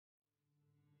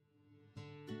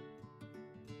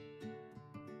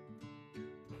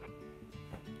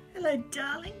Hello,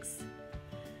 darlings.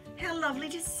 How lovely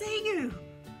to see you.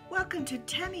 Welcome to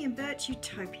Tammy and Bert's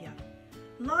Utopia,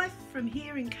 live from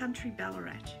here in country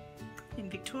Ballarat, in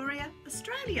Victoria,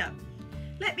 Australia.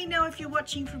 Let me know if you're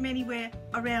watching from anywhere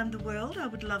around the world. I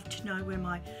would love to know where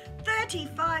my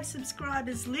 35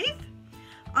 subscribers live.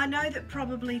 I know that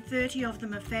probably 30 of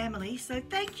them are family, so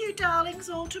thank you, darlings,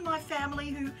 all to my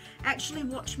family who actually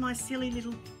watch my silly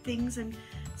little things and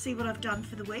see what I've done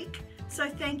for the week. So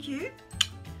thank you.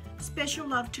 Special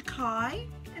love to Kai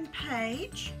and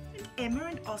Paige and Emma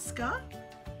and Oscar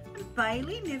and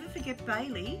Bailey. Never forget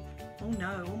Bailey. Oh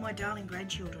no, all my darling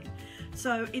grandchildren.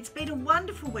 So it's been a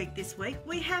wonderful week this week.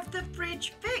 We have the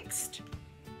fridge fixed.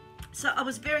 So I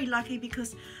was very lucky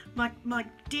because my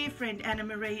dear friend Anna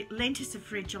Marie lent us a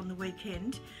fridge on the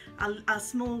weekend, a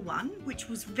small one, which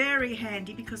was very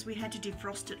handy because we had to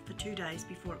defrost it for 2 days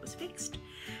before it was fixed.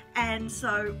 And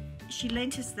so she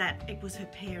lent us that. It was her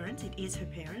parents, it is her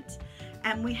parents,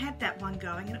 and we had that one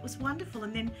going and it was wonderful.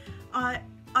 And then I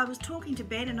was talking to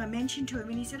Ben and I mentioned to him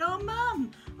and he said, "Oh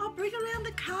Mum, I'll bring around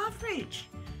the car fridge."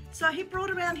 So he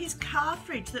brought around his car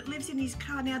fridge that lives in his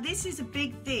car. Now this is a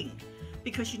big thing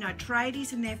because, you know,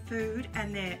 tradies and their food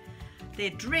and their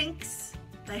drinks,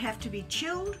 they have to be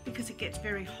chilled because it gets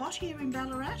very hot here in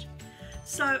Ballarat.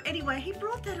 So anyway, he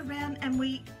brought that around and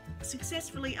we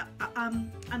successfully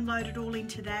unloaded all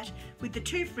into that. With the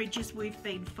 2 fridges we've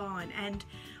been fine, and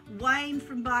Wayne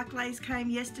from Barclays came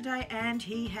yesterday and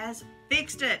he has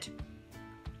fixed it.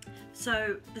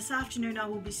 So this afternoon I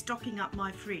will be stocking up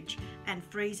my fridge and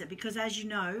freezer because, as you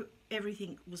know,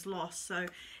 everything was lost, so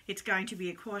it's going to be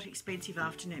a quite expensive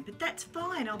afternoon, but that's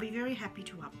fine. I'll be very happy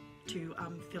to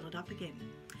fill it up again.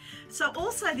 So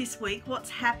also this week, what's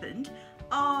happened,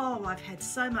 oh, I've had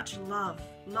so much love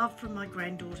from my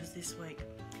granddaughters this week.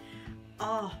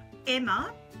 Oh,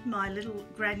 Emma, my little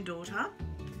granddaughter,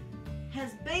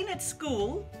 has been at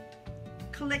school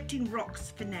collecting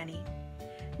rocks for Nanny.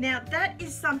 Now that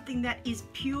is something that is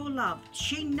pure love.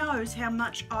 She knows how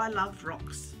much I love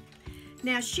rocks.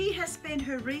 Now she has spent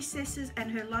her recesses and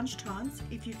her lunch times,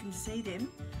 if you can see them,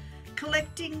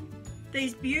 collecting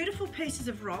these beautiful pieces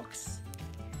of rocks,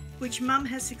 which Mum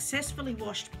has successfully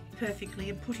washed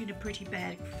perfectly and put in a pretty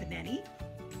bag for Nanny.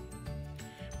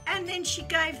 And then she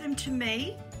gave them to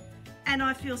me, and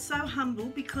I feel so humble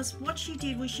because what she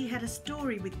did was she had a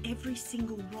story with every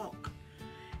single rock.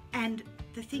 And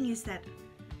the thing is that,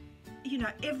 you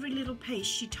know, every little piece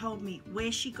she told me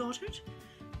where she got it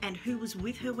and who was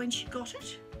with her when she got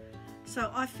it.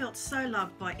 So I felt so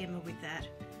loved by Emma with that.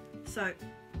 So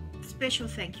special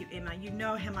thank you, Emma. You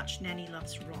know how much Nanny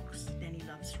loves rocks. Nanny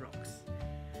loves rocks.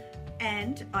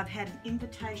 And I've had an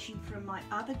invitation from my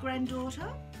other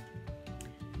granddaughter,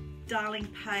 darling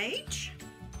Paige.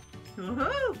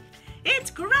 Woohoo! It's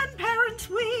Grandparents'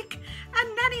 Week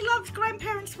and Nanny loves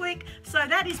Grandparents' Week. So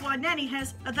that is why Nanny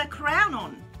has the crown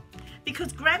on.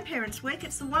 Because Grandparents' Week,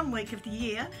 it's the one week of the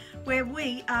year where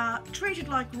we are treated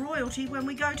like royalty when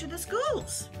we go to the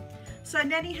schools. So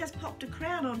Nanny has popped a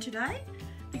crown on today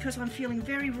because I'm feeling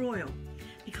very royal.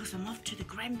 Because I'm off to the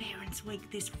Grandparents' Week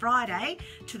this Friday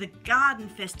to the garden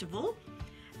festival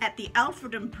at the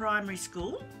Alfredton Primary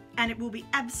School, and it will be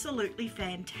absolutely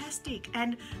fantastic.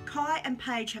 And Kai and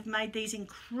Paige have made these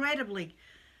incredibly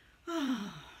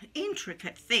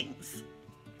intricate things.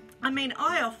 I mean,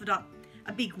 I offered up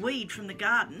a big weed from the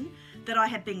garden that I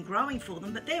had been growing for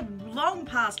them, but they're long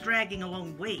past dragging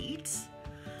along weeds.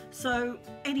 So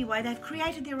anyway, they've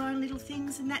created their own little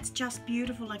things and that's just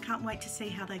beautiful. I can't wait to see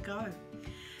how they go.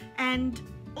 And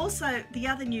also the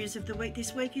other news of the week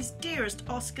this week is dearest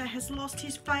Oscar has lost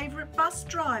his favourite bus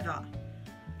driver.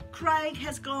 Craig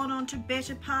has gone on to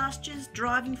better pastures,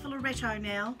 driving for Loretto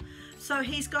now. So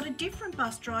he's got a different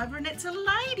bus driver and it's a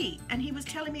lady, and he was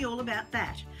telling me all about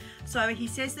that. So he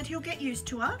says that he'll get used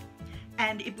to her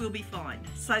and it will be fine.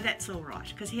 So that's all right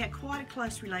because he had quite a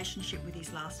close relationship with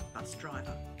his last bus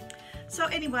driver. So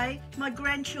anyway, my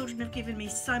grandchildren have given me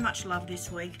so much love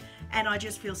this week and I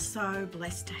just feel so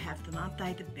blessed to have them. Aren't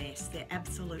they the best? They're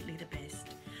absolutely the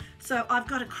best. So I've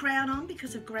got a crown on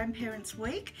because of Grandparents'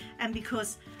 Week and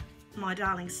because my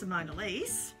darling Simone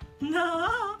Elise,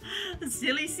 no,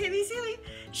 silly,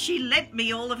 she lent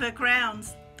me all of her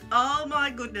crowns. Oh my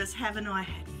goodness, haven't I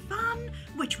had fun?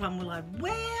 Which one will I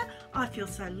wear? I feel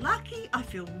so lucky. I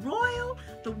feel royal.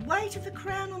 The weight of the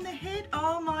crown on the head.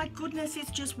 Oh my goodness,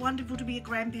 it's just wonderful to be a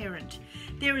grandparent.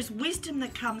 There is wisdom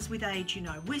that comes with age, you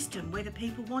know, wisdom. Whether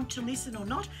people want to listen or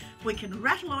not, we can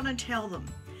rattle on and tell them.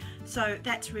 So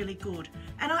that's really good.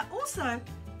 And I also,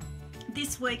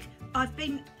 this week, I've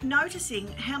been noticing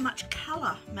how much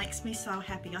colour makes me so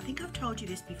happy. I think I've told you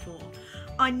this before.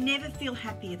 I never feel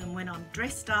happier than when I'm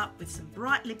dressed up with some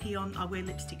bright lippy on. I wear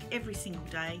lipstick every single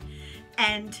day,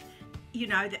 and you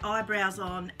know, the eyebrows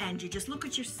on, and you just look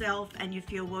at yourself and you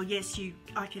feel, well, yes,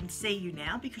 I can see you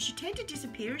now, because you tend to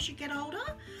disappear as you get older.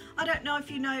 I don't know if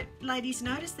you know, ladies,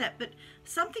 notice that, but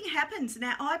something happens and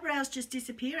our eyebrows just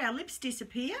disappear, our lips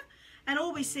disappear, and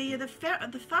all we see are the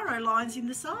furrow lines in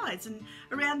the sides and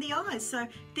around the eyes. So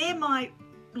they're my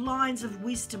lines of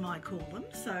wisdom, I call them,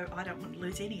 so I don't want to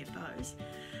lose any of those.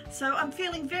 So I'm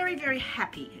feeling very, very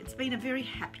happy. It's been a very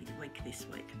happy week this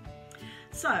week.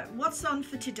 So what's on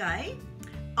for today?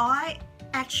 I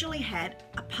actually had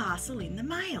a parcel in the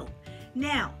mail.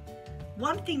 Now,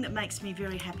 one thing that makes me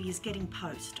very happy is getting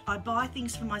post. I buy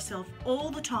things for myself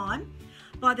all the time.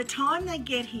 By the time they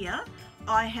get here,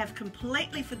 I have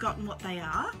completely forgotten what they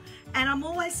are, and I'm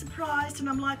always surprised, and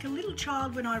I'm like a little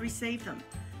child when I receive them.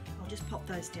 I'll just pop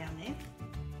those down there.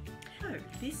 So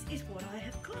this is what I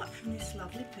have got from this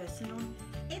lovely person on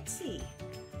Etsy.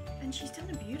 And she's done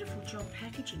a beautiful job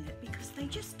packaging it, because they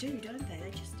just do, don't they?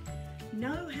 They just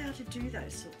know how to do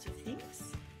those sorts of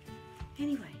things.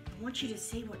 Anyway, I want you to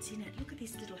see what's in it. Look at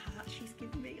this little heart she's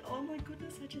given me. Oh my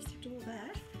goodness, I just adore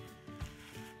that.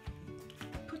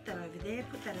 Put that over there,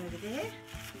 put that over there.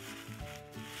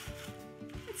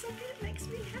 It's something that makes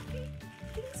me happy.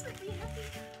 Things make me happy.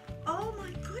 Oh my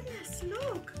goodness,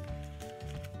 look.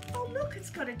 Oh look,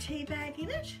 it's got a tea bag in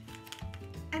it.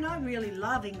 And I really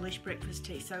love English breakfast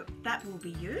tea, so that will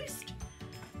be used.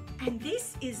 And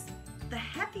this is the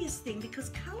happiest thing, because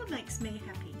colour makes me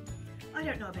happy. I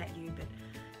don't know about you, but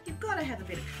you've got to have a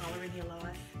bit of colour in your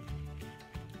life.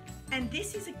 And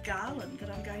this is a garland that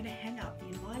I'm going to hang up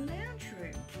in my lounge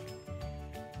room.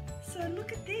 So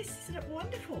look at this, isn't it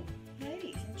wonderful?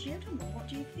 Ladies and gentlemen, what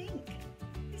do you think?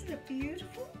 Isn't it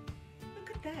beautiful?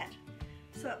 Look at that.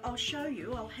 So I'll show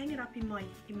you, I'll hang it up in my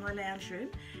lounge room,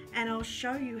 and I'll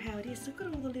show you how it is. Look at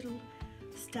all the little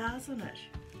stars on it.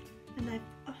 And they've,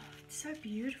 oh, it's so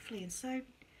beautifully and so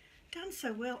done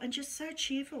so well, and just so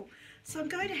cheerful. So I'm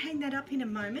going to hang that up in a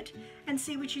moment and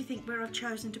see what you think where I've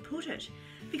chosen to put it.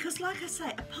 Because like I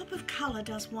say, a pop of colour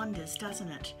does wonders, doesn't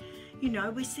it? You know,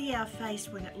 we see our face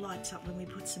when it lights up when we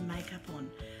put some makeup on.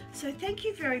 So thank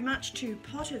you very much to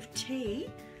Pot of Tea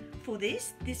for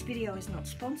this. This video is not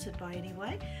sponsored by any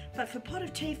way, but for Pot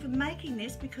of Tea for making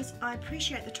this, because I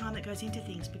appreciate the time that goes into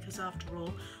things, because after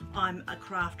all, I'm a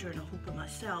crafter and a hooker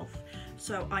myself,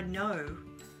 so I know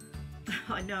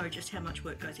just how much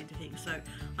work goes into things. So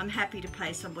I'm happy to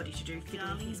pay somebody to do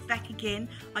fiddly things. Back again.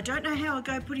 I don't know how I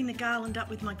go putting the garland up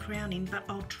with my crown in, but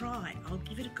I'll try. I'll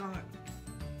give it a go.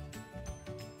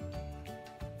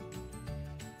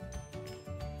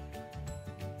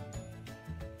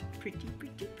 Pretty,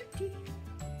 pretty, pretty.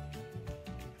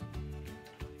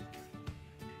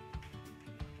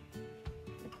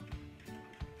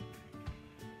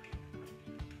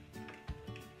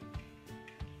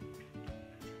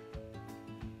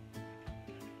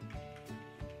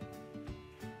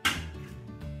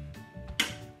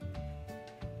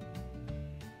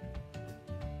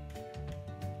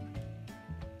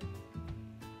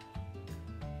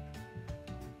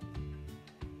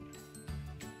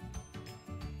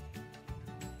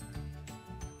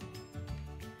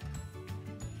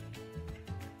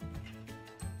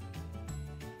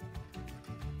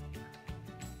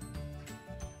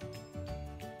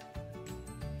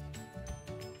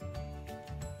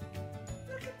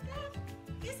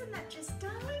 Isn't that just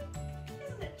darling?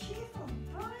 Isn't it cheerful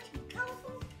and bright and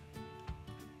colourful?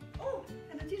 Oh,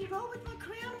 and I did it all with my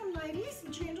crown on, ladies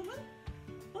and gentlemen.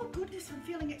 Oh goodness, I'm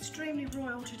feeling extremely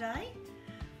royal today.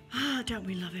 Ah, don't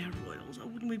we love our royals? Or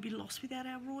wouldn't we be lost without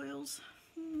our royals?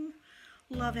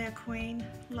 Love our Queen,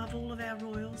 love all of our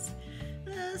royals.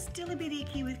 Still a bit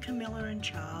icky with Camilla and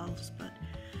Charles, but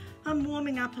I'm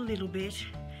warming up a little bit.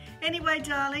 Anyway,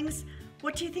 darlings,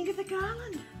 what do you think of the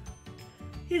garland?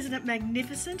 Isn't it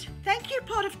magnificent? Thank you,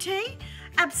 Pot of Tea.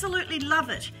 Absolutely love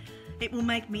it. It will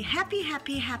make me happy,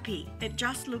 happy, happy. It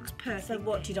just looks perfect. So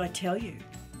what did I tell you?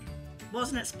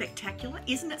 Wasn't it spectacular?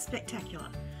 Isn't it spectacular?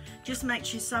 Just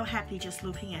makes you so happy just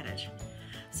looking at it.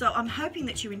 So I'm hoping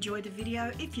that you enjoyed the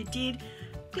video. If you did,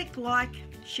 click like,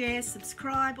 share,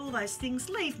 subscribe, all those things.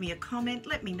 Leave me a comment.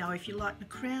 Let me know if you like the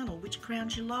crown or which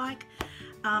crowns you like.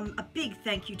 A big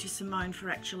thank you to Simone for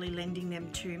actually lending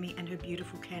them to me, and her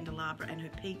beautiful candelabra and her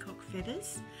peacock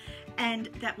feathers. And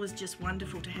that was just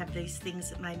wonderful to have these things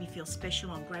that made me feel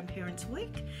special on Grandparents'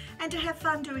 Week, and to have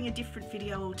fun doing a different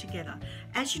video altogether.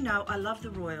 As you know, I love the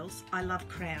royals, I love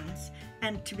crowns,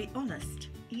 and to be honest,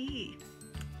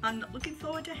 I'm not looking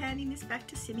forward to handing this back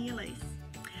to Simmy Elise.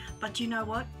 But you know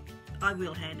what? I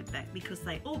will hand it back because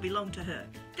they all belong to her.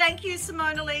 Thank you,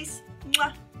 Simone Elise.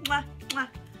 Mwah, mwah, mwah.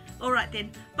 All right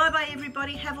then. Bye-bye,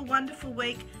 everybody. Have a wonderful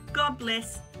week. God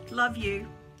bless. Love you.